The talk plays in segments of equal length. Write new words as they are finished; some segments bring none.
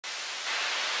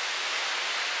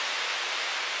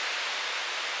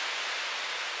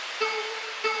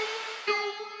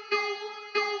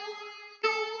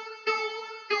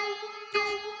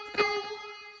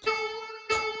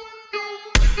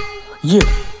Yeah,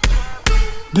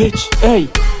 bitch, hey,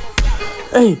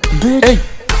 bitch, hey,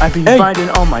 I be fighting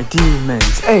all my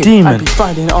demons, hey, demon. I be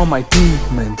fighting all my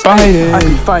demons, Fighting. I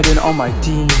be fighting all my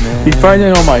demons, Be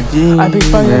fighting all my demons. I be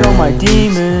fighting all my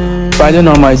demons, Fighting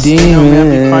all my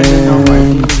demons.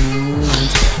 demons.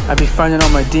 I be fighting all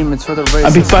my demons for the race. I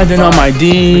be fighting all my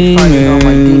demons. I be fighting all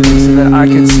my demons so that I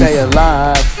can stay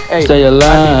alive. Hey, Stay alive.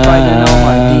 I be fighting all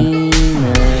my demons.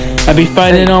 I be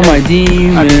fighting all my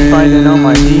demons. I be fighting all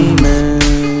my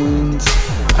demons.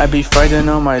 I be fighting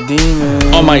all my demons.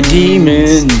 All my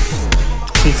demons.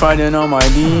 Be fighting all my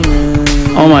demons.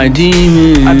 All my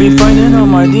demons. I be fighting all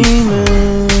my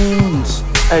demons.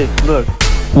 Hey, look.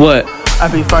 What? I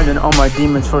be fighting all my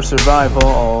demons for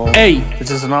survival. Hey.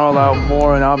 This is an all-out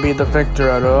war and I'll be the victor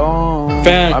at all.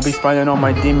 Facts. I be fighting all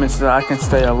my demons so that I can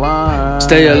stay alive.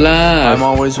 Stay alive. I'm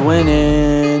always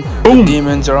winning. Boom. The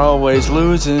demons are always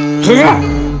losing.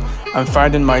 I'm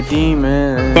fighting my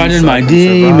demons. Fighting so my I can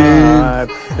demons.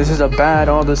 survive. This is a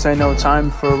battle. This ain't no time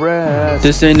for rest.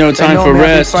 This ain't no time for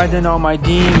rest. I be fighting all my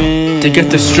demons to get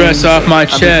the stress off my I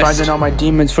be chest. fighting all my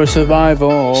demons for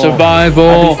survival. Survival.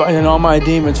 I be fighting all my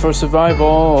demons for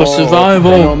survival. For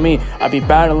survival. They know me. I be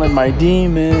battling my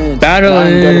demons. Battling. I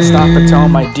ain't gonna stop until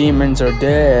my demons are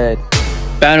dead.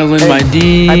 Battling my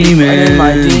demons. I be fighting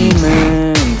my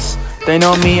demons. They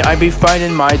know me. I be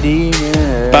fighting my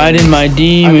demons. Fighting my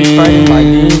demons. I be fighting my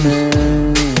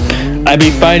demons. I be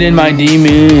fighting my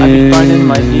demons. I be fighting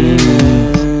my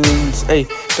demons. Hey,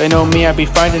 they know me. I be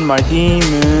fighting my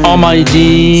demons. All my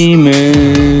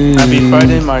demons. I be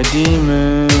fighting my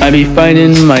demons. I be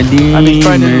fighting my demons. I be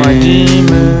fighting my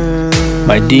demons.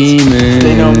 My demons.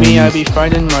 They know me. I be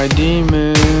fighting my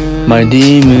demons. My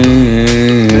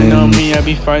demons. They know me. I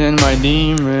be fighting my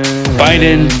demons.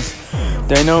 Fighting.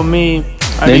 They know me.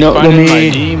 I They be know fighting me. my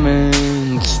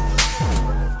demons.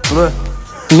 Look.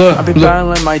 Look, I be look.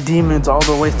 battling my demons all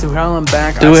the way through hell and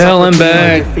back. Through hell and suffered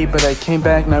back. my defeat, but I came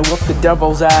back and I whooped the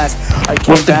devil's ass. I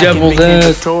came Whooped the back devil's and became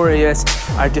ass. victorious.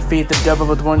 I defeat the devil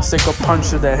with one single punch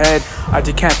to the head. I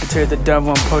decapitate the devil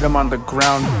and put him on the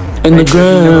ground. In the He never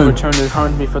ground. returned to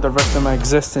haunt me for the rest of my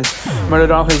existence.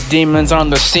 Murdered all his demons on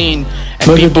the scene. And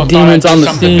Murdered people the demons thought I on did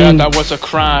the something scene. bad. That was a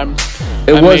crime.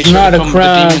 It I was made sure not to a put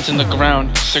crime. The demons in the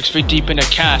ground, 6 feet deep in a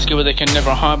casket where they can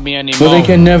never haunt me anymore. Well, they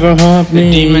can never haunt me.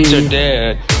 The demons are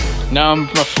dead. Now I'm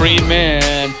a free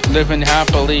man, living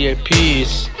happily at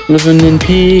peace. Living in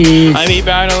peace. I be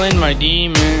battling my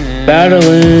demons.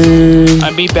 Battling.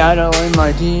 I be battling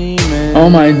my demons. All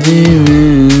my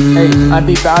demons. Hey, I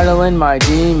be battling my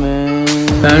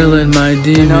demons. Battling my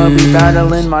demons. You know, I be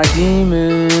battling my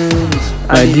demons.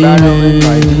 I be battling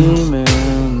my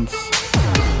demons.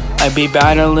 I be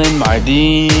battling my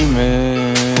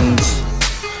demons.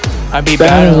 I be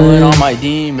battling all my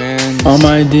demons. All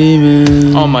my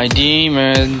demons. All my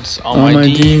demons. All my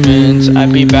demons. I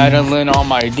be battling all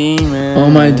my demons. All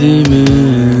my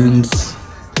demons.